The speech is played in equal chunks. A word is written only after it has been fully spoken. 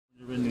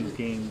these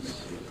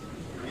games.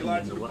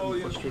 And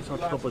what frustrates a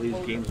couple of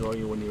these games are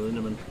you when you're in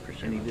them and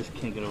you just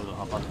can't get over the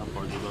hump on top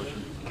of the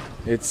emotion?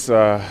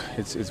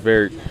 It's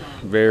very,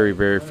 very,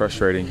 very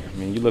frustrating. I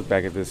mean, you look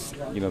back at this,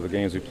 the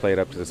games we played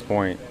up to this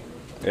point,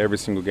 every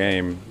single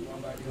game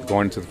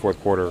going into the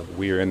fourth quarter,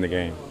 we are in the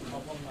game.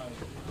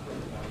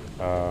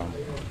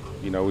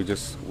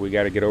 We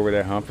got to get over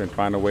that hump and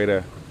find a way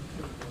to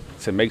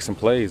make some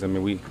plays. I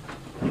mean, we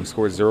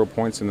scored 0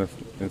 points in the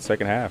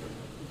second half.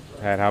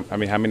 How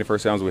many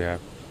first downs do we have?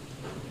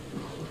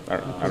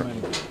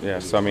 Yeah,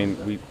 so I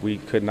mean, we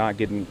could not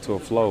get into a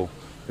flow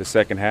the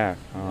second half,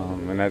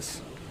 and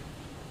that's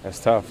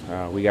tough.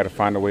 We got to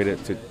find a way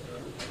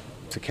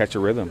to catch a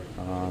rhythm.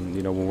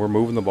 When we're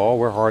moving the ball,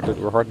 we're hard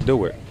to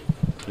do it.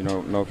 You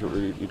don't know if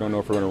we're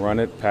going to run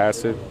it,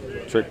 pass it,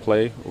 trick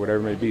play, whatever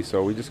it may be.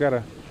 So we just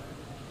gotta,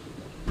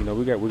 we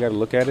got to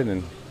look at it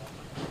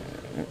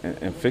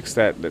and fix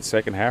that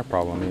second half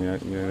problem. I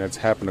mean, that's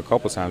happened a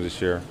couple times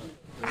this year.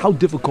 How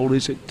difficult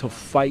is it to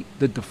fight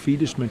the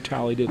defeatist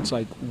mentality? It's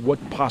like, what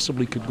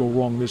possibly could go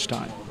wrong this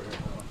time?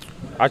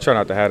 I try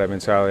not to have that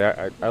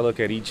mentality. I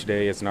look at each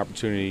day as an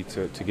opportunity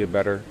to get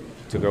better,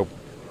 to go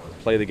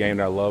play the game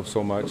that I love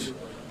so much.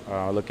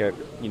 I look at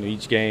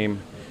each game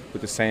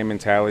with the same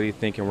mentality,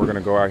 thinking we're going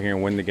to go out here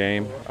and win the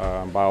game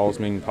by all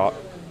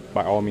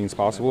means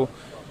possible.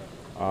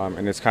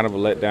 And it's kind of a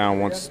letdown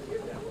once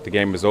the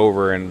game is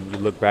over and you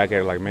look back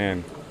at it like,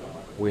 man,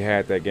 we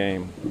had that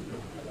game.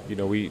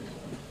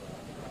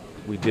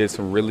 We did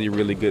some really,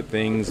 really good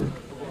things,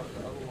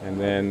 and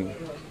then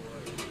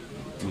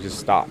we just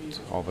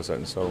stopped all of a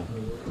sudden. So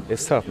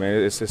it's tough,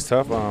 man. It's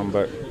tough,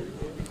 but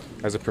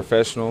as a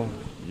professional,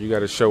 you got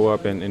to show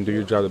up and do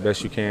your job the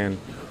best you can,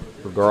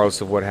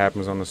 regardless of what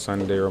happens on a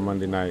Sunday or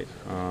Monday night.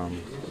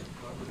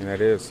 And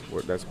that is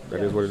what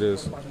it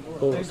is.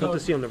 Well, it's tough to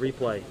see on the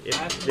replay.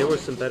 If there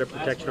was some better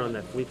protection on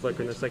that flea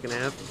flicker in the second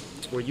half,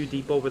 were you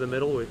deep over the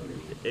middle? Or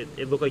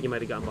it looked like you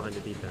might have gotten behind the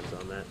defense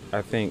on that.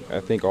 I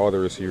think all the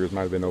receivers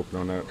might have been open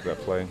on that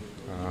play.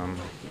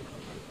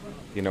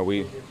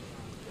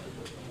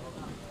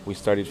 We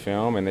studied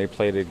film, and they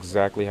played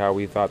exactly how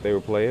we thought they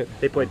would play it.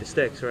 They played the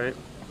sticks, right?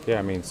 Yeah,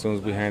 I mean, as soon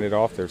as we handed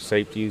off, their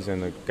safeties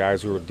and the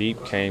guys who were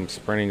deep came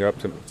sprinting up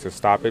to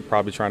stop it,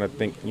 probably trying to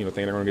think they're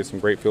going to get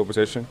some great field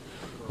position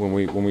when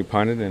we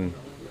punted, and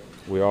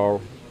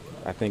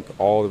I think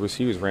all the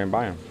receivers ran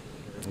by him.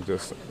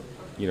 Just,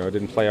 it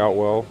didn't play out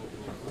well,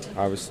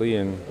 obviously,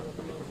 and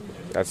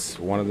that's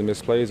one of the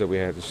misplays that we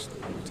had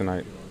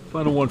tonight.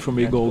 Final one from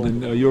me,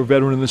 Golden. You're a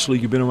veteran in this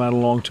league. You've been around a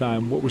long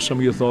time. What were some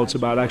of your thoughts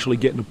about actually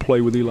getting to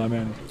play with Eli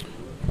Manning?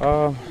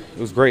 It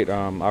was great.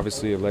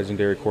 Obviously, a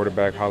legendary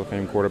quarterback, Hall of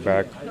Fame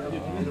quarterback,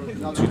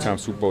 two-time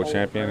Super Bowl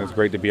champion. It's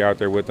great to be out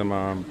there with him.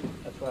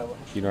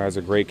 Has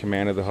a great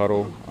command of the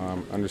huddle,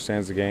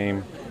 understands the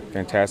game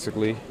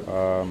fantastically.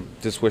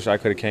 Just wish I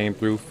could have came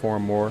through for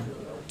him more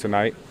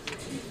tonight.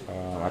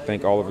 I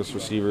think all of us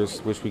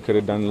receivers wish we could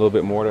have done a little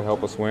bit more to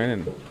help us win.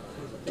 And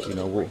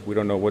we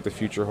don't know what the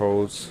future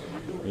holds.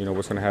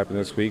 What's going to happen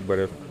this week. But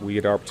if we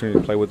get the opportunity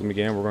to play with them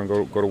again, we're going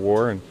to go to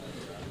war and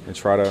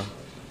try to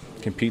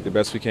compete the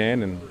best we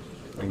can and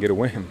get a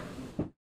win.